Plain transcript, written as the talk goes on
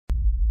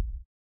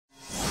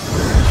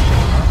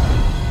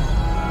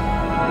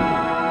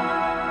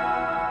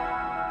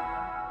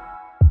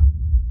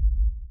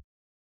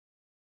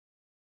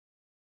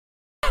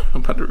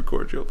about to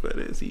record your fat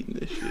ass eating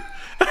this shit.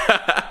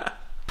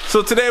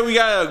 So today we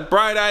got a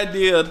bright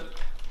idea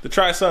to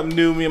try something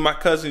new. Me and my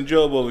cousin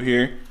Job over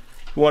here.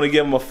 We want to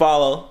give him a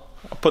follow.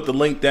 I'll put the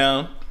link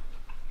down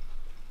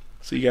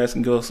so you guys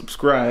can go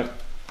subscribe.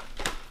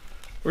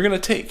 We're gonna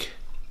take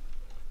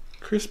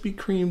Krispy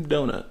Kreme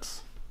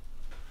donuts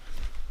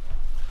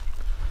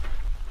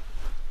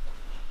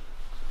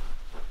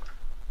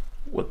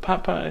with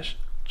Popeyes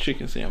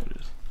chicken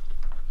sandwiches.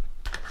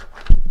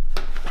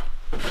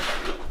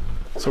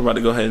 So we're about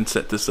to go ahead and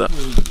set this up.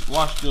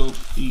 Watch Joe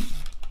eat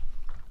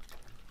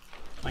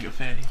like a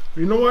fatty.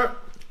 You know what?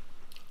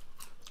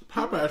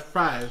 Popeyes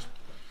fries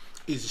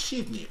is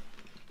shit.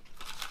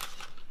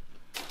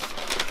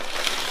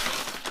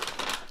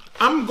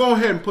 I'm gonna go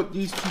ahead and put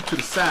these two to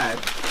the side.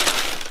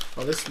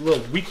 Oh, this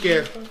little weak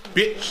ass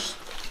bitch.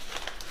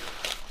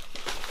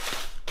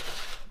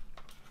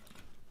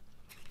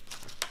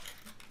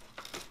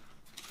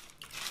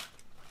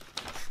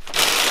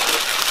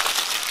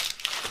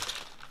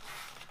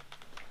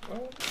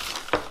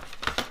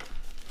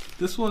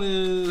 This one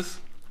is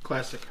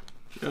Classic.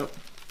 Yep.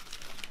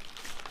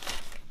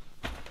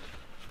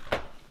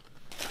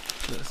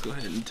 Let's go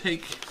ahead and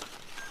take.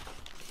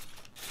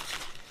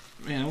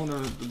 Man, I wonder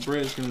if the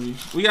bread's gonna be.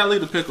 We gotta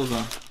leave the pickles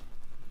on.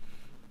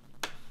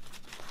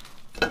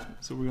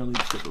 So we're gonna leave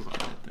the pickles on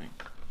that thing.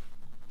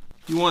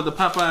 You want the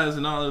Popeyes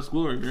in all its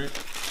glory,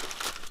 right?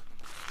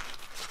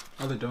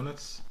 Are the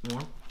donuts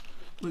warm?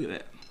 Look at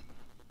that.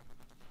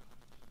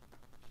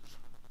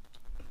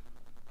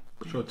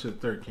 Show it to the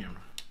third camera.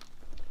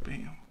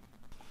 Bam.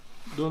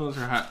 Donuts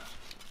are hot.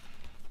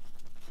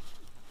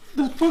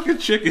 The fucking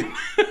chicken.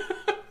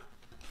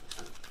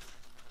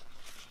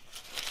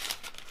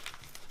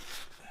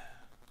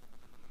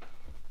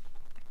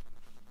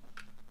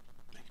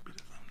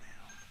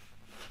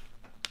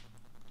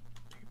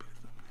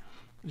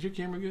 Is your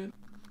camera good?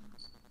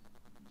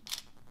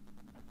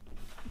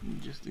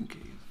 Just in case.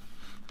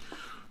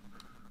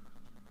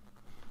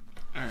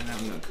 Alright, now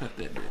I'm gonna cut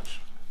that bitch.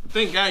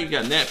 Thank God you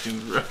got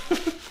napkins, bro.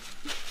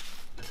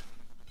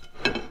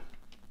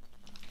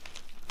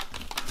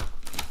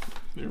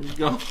 There we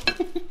go.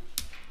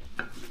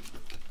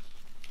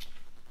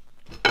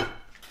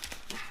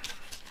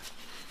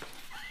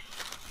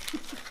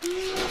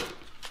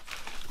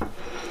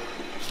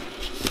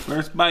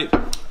 First bite.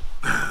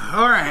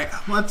 Alright,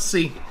 let's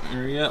see.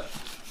 Hurry up.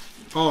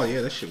 Oh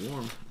yeah, that shit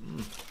warm.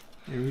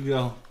 Here we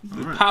go.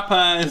 The right.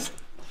 Popeyes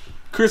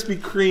Krispy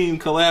Kreme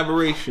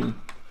collaboration.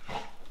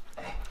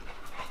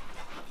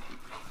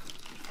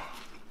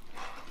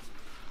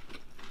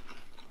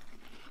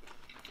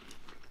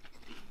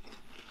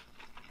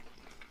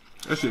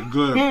 That shit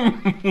good.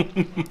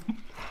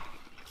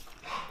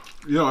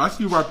 Yo, I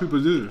see why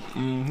people do this.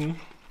 Mm-hmm.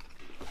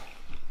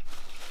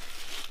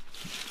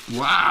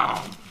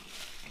 Wow.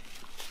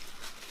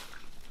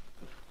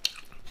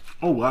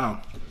 Oh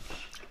wow.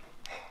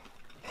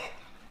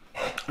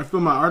 I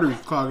feel my arteries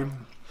clogging.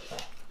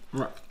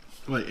 Right.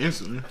 Like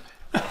instantly.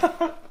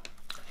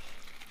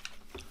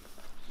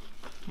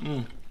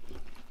 Mm.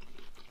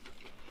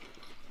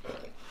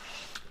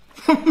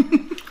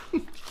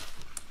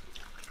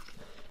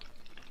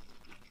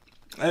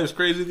 That was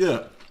crazy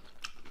good.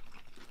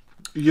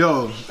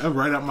 Yo, that's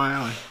right up my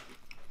alley.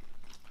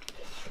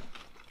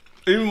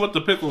 Even with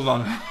the pickles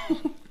on it.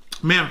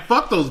 Man,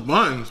 fuck those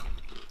buns.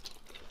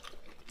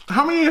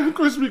 How many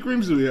Krispy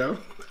Kremes do we have?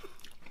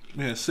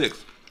 Man,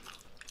 6.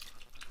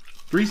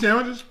 3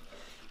 sandwiches?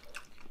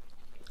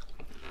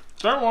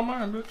 Start one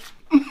mine, bitch.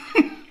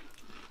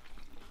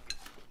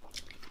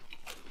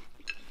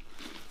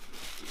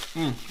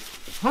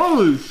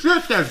 Holy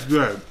shit, that's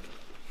good.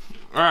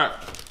 Alright.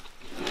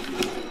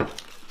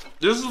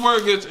 This is where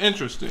it gets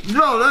interesting.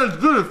 Yo, that's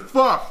good as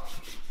fuck.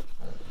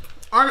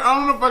 I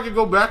don't know if I could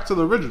go back to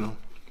the original.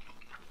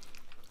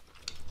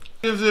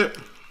 Is it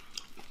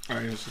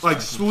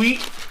like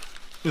sweet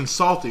and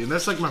salty? And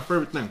that's like my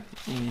favorite thing.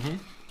 Mm-hmm.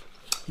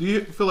 Do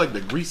you feel like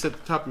the grease at the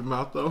top of your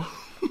mouth though?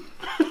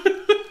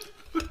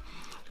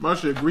 My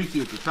shit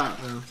greasy at the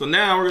top, man. So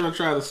now we're gonna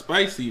try the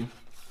spicy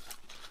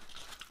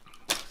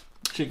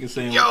chicken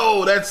sandwich.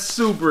 Yo, that's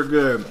super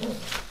good.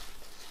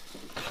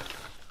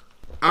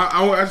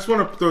 I just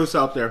want to throw this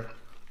out there.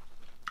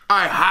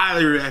 I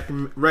highly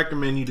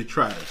recommend you to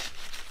try this.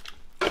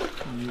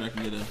 You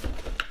can get a...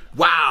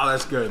 Wow,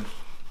 that's good.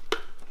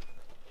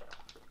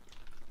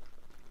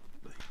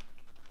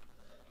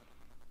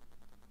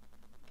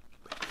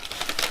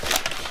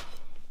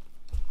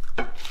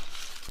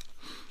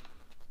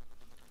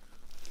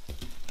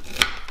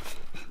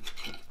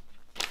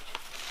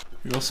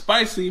 You go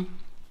spicy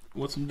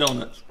with some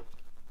donuts.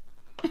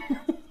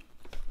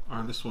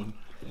 Alright, this one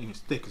ain't as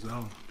thick as that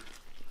one.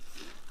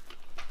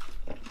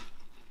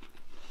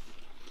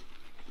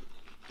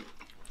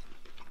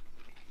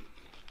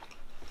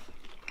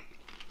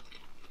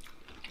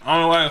 I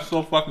don't know why it's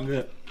so fucking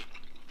good.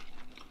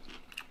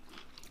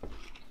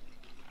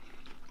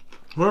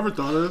 Whoever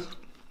thought of this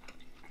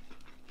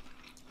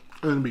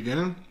in the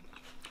beginning.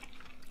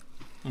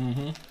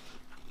 Mm-hmm.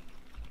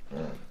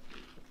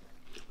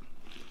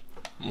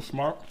 I'm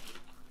smart.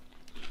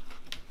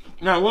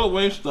 Now, we'll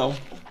waste though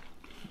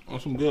on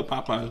some good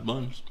Popeyes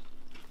buns.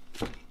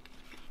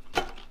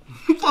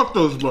 Fuck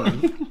those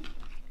buns.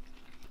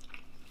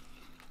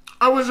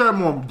 I wish I had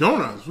more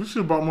donuts. We should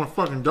have bought more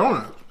fucking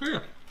donuts.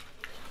 Here.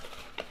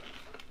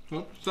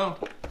 So.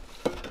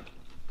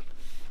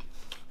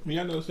 You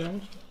got those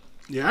sandwiches?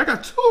 Yeah, I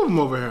got 2 of them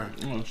over here.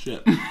 Oh,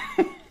 shit.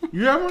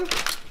 You have one?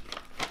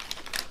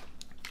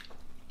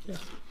 Yeah.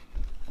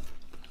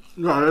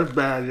 No, that's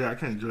bad. Yeah, I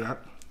can't do that.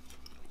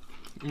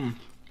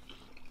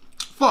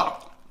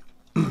 Fuck.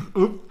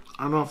 Oop.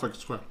 I don't know if I can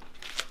swear.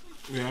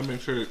 Yeah, I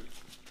make sure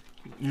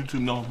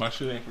YouTube knows my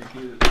shit ain't for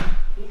kids.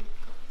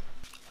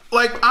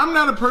 Like, I'm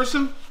not a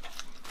person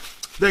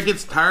that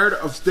gets tired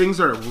of things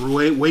that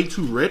are way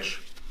too rich.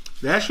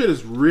 That shit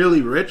is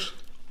really rich.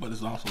 But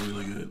it's also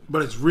really good.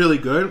 But it's really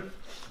good.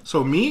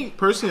 So me,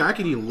 personally, I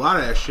could eat a lot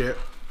of that shit.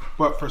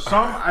 But for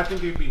some, I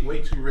think it'd be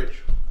way too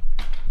rich.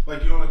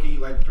 Like, you only can eat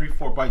like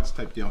 3-4 bites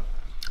type deal.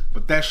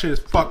 But that shit is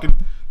fucking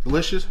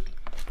delicious.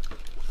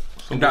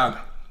 So Dog,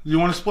 you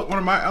want to split one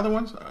of my other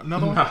ones?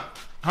 Another one?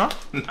 Huh?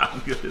 Nah, I'm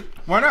good.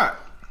 Why not?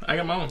 I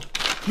got my own.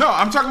 No,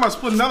 I'm talking about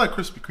splitting another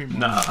Krispy Kreme.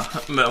 Nah,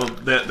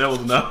 that was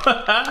enough.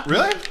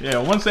 Really? Yeah,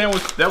 one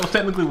sandwich. That was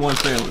technically one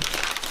sandwich.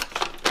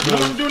 You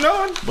want to do another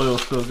one? But it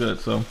was still good,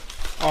 so.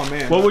 Oh,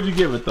 man. What would you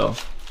give it, though?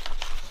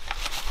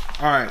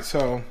 Alright,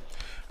 so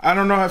I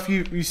don't know if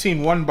you've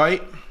seen One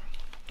Bite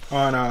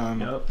on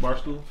Yep,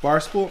 Barstool.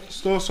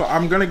 Barstool, so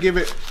I'm gonna give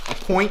it a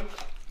point.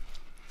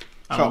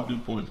 I don't do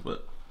points,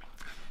 but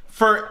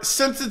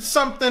Since it's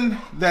something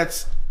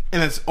that's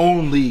in its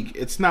own league,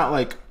 it's not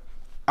like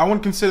I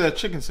wouldn't consider that a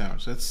chicken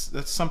sandwich.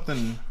 That's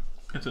something.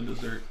 it's a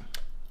dessert.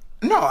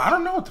 No, I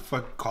don't know what the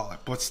fuck you call it,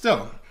 but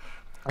still,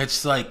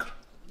 it's like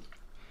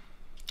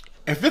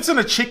if it's in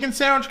a chicken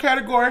sandwich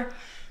category,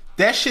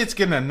 that shit's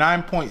getting a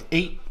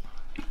 9.8.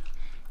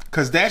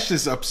 Because that's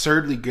just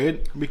absurdly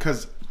good.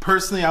 Because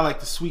personally, I like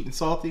the sweet and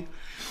salty.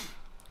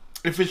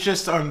 If it's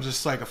just on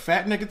just like a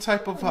fat nigga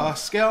type of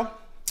scale,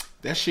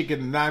 that shit get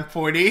a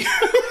 9.8.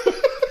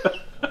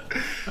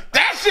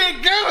 That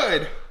shit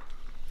good.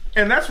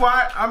 And that's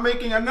why I'm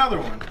making another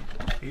one.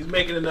 He's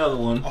making another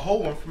one. A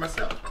whole one for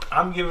myself.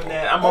 I'm giving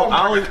that.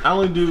 I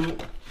only do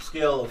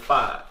scale of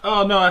 5.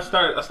 Oh no, I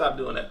stopped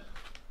doing that.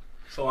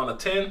 So on a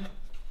 10,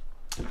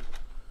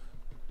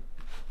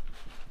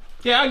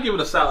 yeah, I'd give it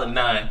a solid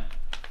 9.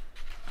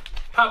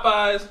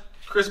 Popeyes,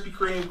 Krispy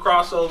Kreme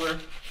crossover.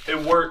 It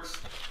works.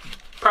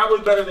 Probably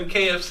better than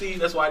KFC.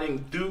 That's why I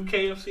didn't do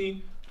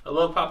KFC. I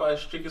love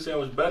Popeyes chicken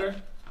sandwich better.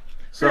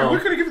 So yeah,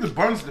 we're gonna give the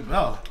buns the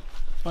bell.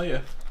 Oh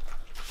yeah.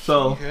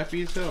 So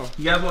Happy as hell.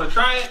 you guys want to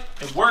try it?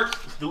 It works.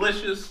 It's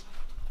delicious.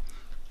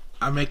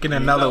 I'm making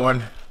another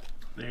one.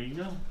 There you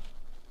go.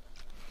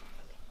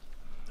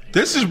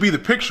 This should be the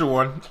picture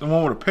one. The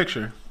one with a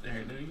picture. There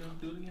you go.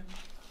 Do it again.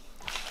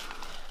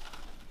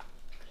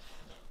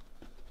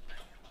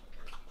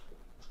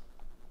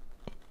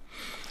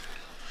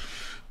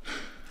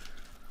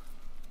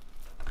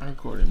 I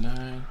recorded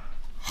 9.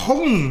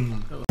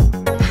 Home.